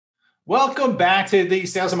Welcome back to the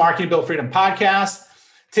Sales and Marketing Built Freedom podcast.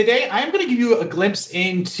 Today, I'm going to give you a glimpse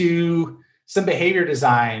into some behavior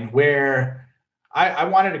design where I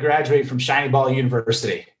wanted to graduate from Shiny Ball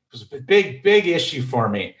University. It was a big issue for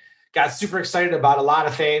me. Got super excited about a lot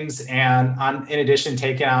of things, and in addition,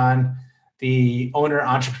 taking on the owner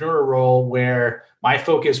entrepreneur role where my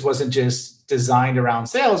focus wasn't just designed around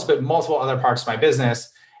sales, but multiple other parts of my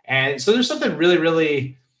business. And so there's something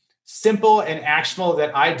really simple and actionable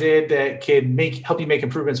that I did that can help you make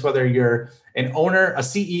improvements, whether you're an owner, a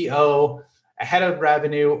CEO, a head of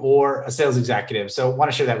revenue, or a sales executive. So I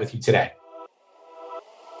want to share that with you today.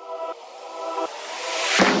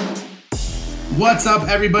 What's up,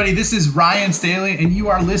 everybody? This is Ryan Staley, and you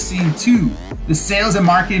are listening to the Sales and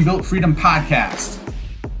Marketing Built Freedom podcast,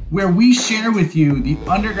 where we share with you the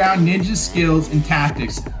underground ninja skills and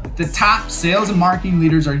tactics that the top sales and marketing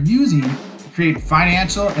leaders are using create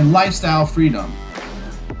financial and lifestyle freedom.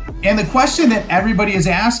 And the question that everybody is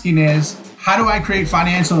asking is, how do I create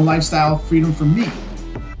financial and lifestyle freedom for me?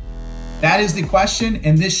 That is the question,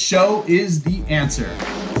 and this show is the answer.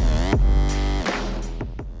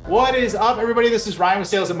 What is up, everybody? This is Ryan with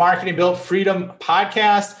Sales and Marketing Built Freedom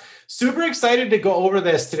podcast. Super excited to go over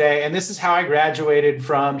this today, and this is how I graduated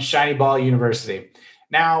from Shiny Ball University.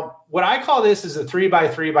 Now, what I call this is a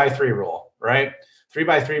 3x3x3 rule, right?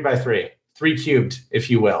 3x3x3. 3 cubed, if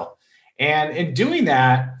you will. And in doing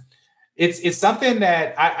that, it's something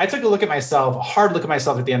that I took a look at myself, a hard look at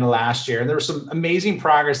myself at the end of last year. And there was some amazing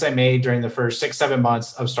progress I made during the first 6-7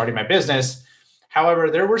 months of starting my business. However,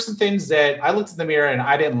 there were some things that I looked in the mirror and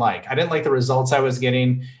I didn't like. I didn't like the results I was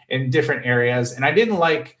getting in different areas. And I didn't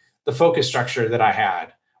like the focus structure that I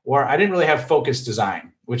had, or I didn't really have focus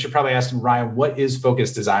design, which you're probably asking, Ryan, what is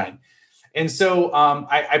focus design? And so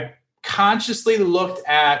I consciously looked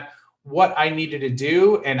at what I needed to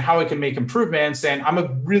do and how I can make improvements. And I'm a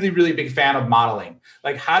really big fan of modeling.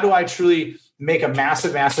 Like, how do I truly make a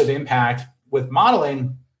massive impact with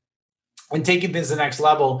modeling and taking things to the next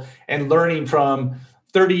level and learning from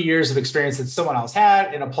 30 years of experience that someone else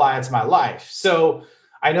had and apply it to my life? So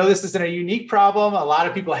I know this isn't a unique problem. A lot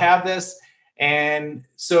of people have this. And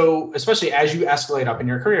so, especially as you escalate up in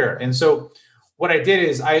your career. And so what I did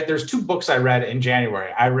is there's 2 books I read in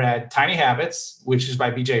January. I read Tiny Habits, which is by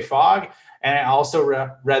BJ Fogg. And I also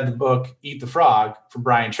read the book Eat the Frog from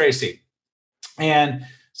Brian Tracy. And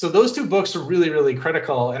so those 2 books are really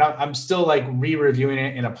critical. And I'm still like re-reviewing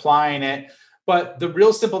it and applying it. But the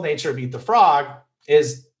real simple nature of Eat the Frog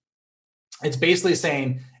is it's basically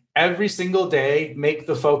saying every single day, make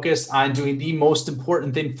the focus on doing the most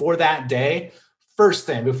important thing for that day first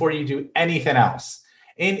thing before you do anything else.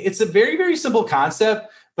 And it's a very simple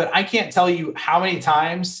concept, but I can't tell you how many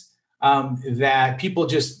times that people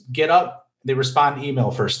just get up, they respond to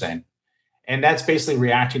email first thing. And that's basically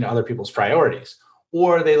reacting to other people's priorities.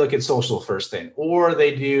 Or they look at social first thing. Or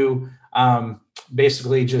they do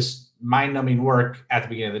basically just mind-numbing work at the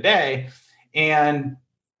beginning of the day. And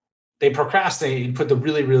they procrastinate and put the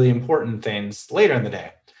really important things later in the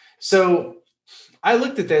day. So I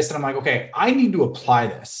looked at this and I'm like, okay, I need to apply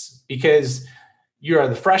this because you are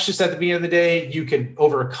the freshest at the beginning of the day. You can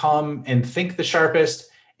overcome and think the sharpest.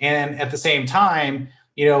 And at the same time,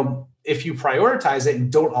 if you prioritize it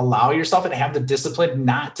and don't allow yourself and have the discipline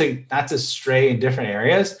not to stray in different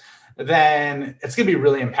areas, then it's going to be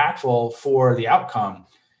really impactful for the outcome.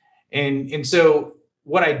 And so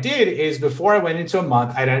what I did is before I went into a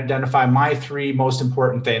month, I'd identify my 3 most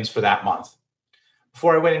important things for that month.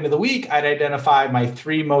 Before I went into the week, I'd identify my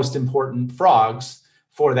 3 most important frogs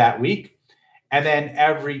for that week. And then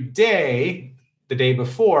every day, the day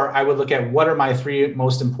before, I would look at what are my 3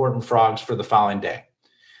 most important frogs for the following day.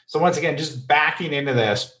 So once again, just backing into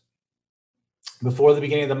this, before the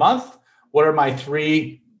beginning of the month, what are my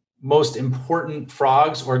 3 most important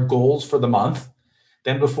frogs or goals for the month?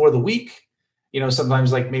 Then before the week,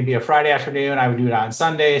 sometimes like maybe a Friday afternoon, I would do it on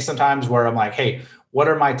Sunday sometimes where I'm like, hey, what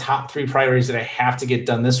are my top 3 priorities that I have to get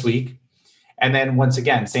done this week? And then once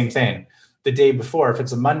again, same thing. The day before, if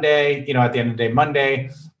it's a Monday, at the end of the day, Monday,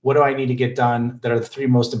 what do I need to get done that are the 3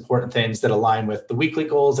 most important things that align with the weekly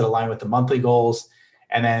goals, that align with the monthly goals?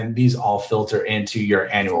 And then these all filter into your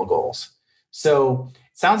annual goals. So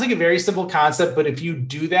it sounds like a very simple concept, but if you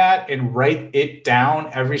do that and write it down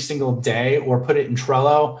every single day or put it in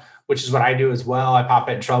Trello, which is what I do as well. I pop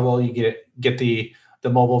it in Trello, you get the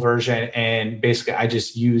mobile version. And basically I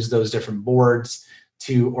just use those different boards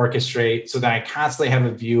to orchestrate so that I constantly have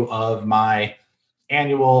a view of my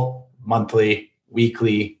annual, monthly,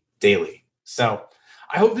 weekly, daily. So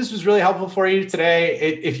I hope this was really helpful for you today.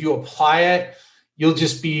 If you apply it, you'll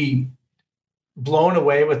just be blown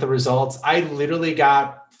away with the results. I literally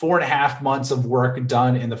got 4.5 months of work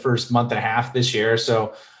done in the first month and a half this year.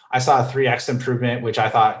 So I saw a 3x improvement, which I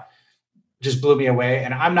thought just blew me away.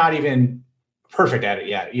 And I'm not even perfect at it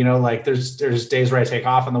yet. Like there's days where I take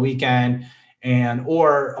off on the weekend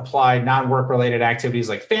or apply non-work related activities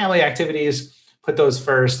like family activities, put those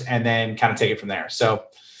first, and then kind of take it from there. So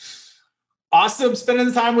awesome spending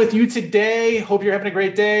the time with you today. Hope you're having a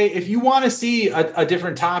great day. If you want to see a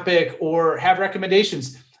different topic or have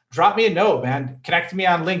recommendations, drop me a note, man. Connect me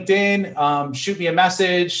on LinkedIn, shoot me a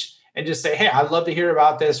message and just say, hey, I'd love to hear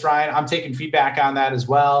about this, Ryan. I'm taking feedback on that as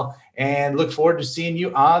well. And look forward to seeing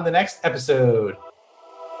you on the next episode.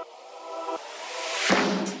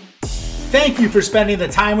 Thank you for spending the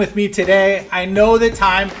time with me today. I know that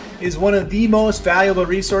time is one of the most valuable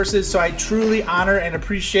resources, so I truly honor and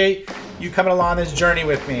appreciate you coming along this journey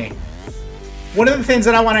with me. One of the things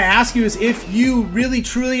that I want to ask you is if you really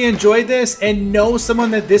truly enjoyed this and know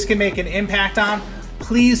someone that this can make an impact on,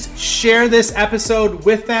 please share this episode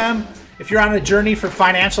with them. If you're on a journey for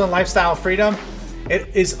financial and lifestyle freedom, it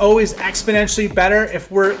is always exponentially better if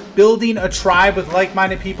we're building a tribe with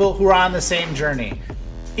like-minded people who are on the same journey.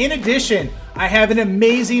 In addition, I have an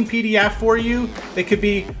amazing PDF for you that could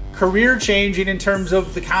be career changing in terms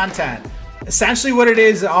of the content. Essentially what it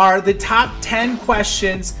is are the top 10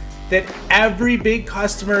 questions that every big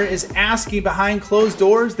customer is asking behind closed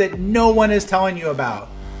doors that no one is telling you about.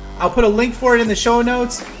 I'll put a link for it in the show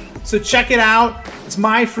notes, so check it out. It's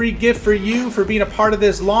my free gift for you for being a part of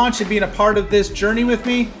this launch and being a part of this journey with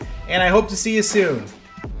me, and I hope to see you soon.